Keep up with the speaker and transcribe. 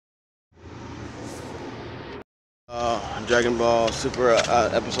Dragon Ball Super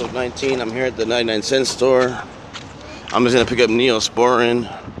episode 19. I'm here at the 99-cent store. I'm just gonna pick up Neosporin,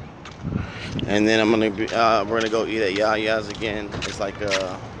 and then I'm gonna be, we're gonna go eat at Yaya's again. It's like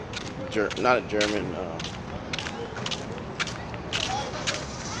not a German.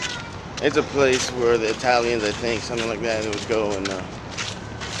 It's a place where the Italians, I think, something like that, would go and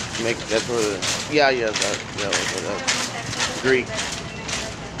make. That's where the Yaya's are. Greek,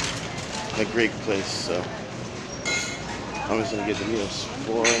 the Greek place. So. I'm just gonna get the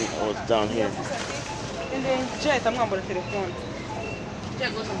Neosporin. Oh, it's down here. And then Jet, I'm gonna take the phone.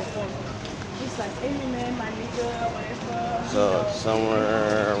 Jet goes on the phone. He's like, hey man, my nigga, whatever. So it's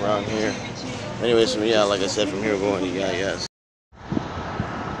somewhere around here. Anyways, from yeah, like I said, from here we're going to Yaya's.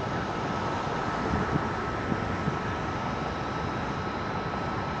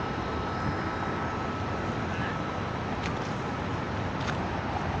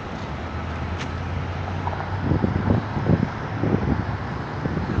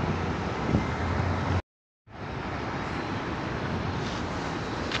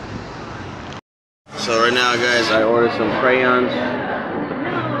 So right now, guys, I ordered some crayons.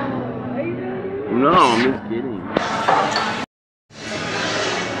 No, I'm just kidding.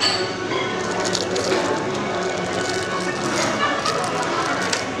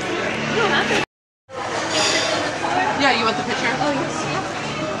 Yeah, you want the picture? Oh, yes.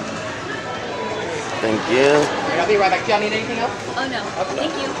 Thank you. I'll be right back. Do y'all need anything else? Oh, no.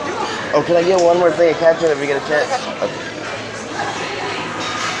 Thank you. Oh, can I get one more thing of ketchup if we get a chance? Okay.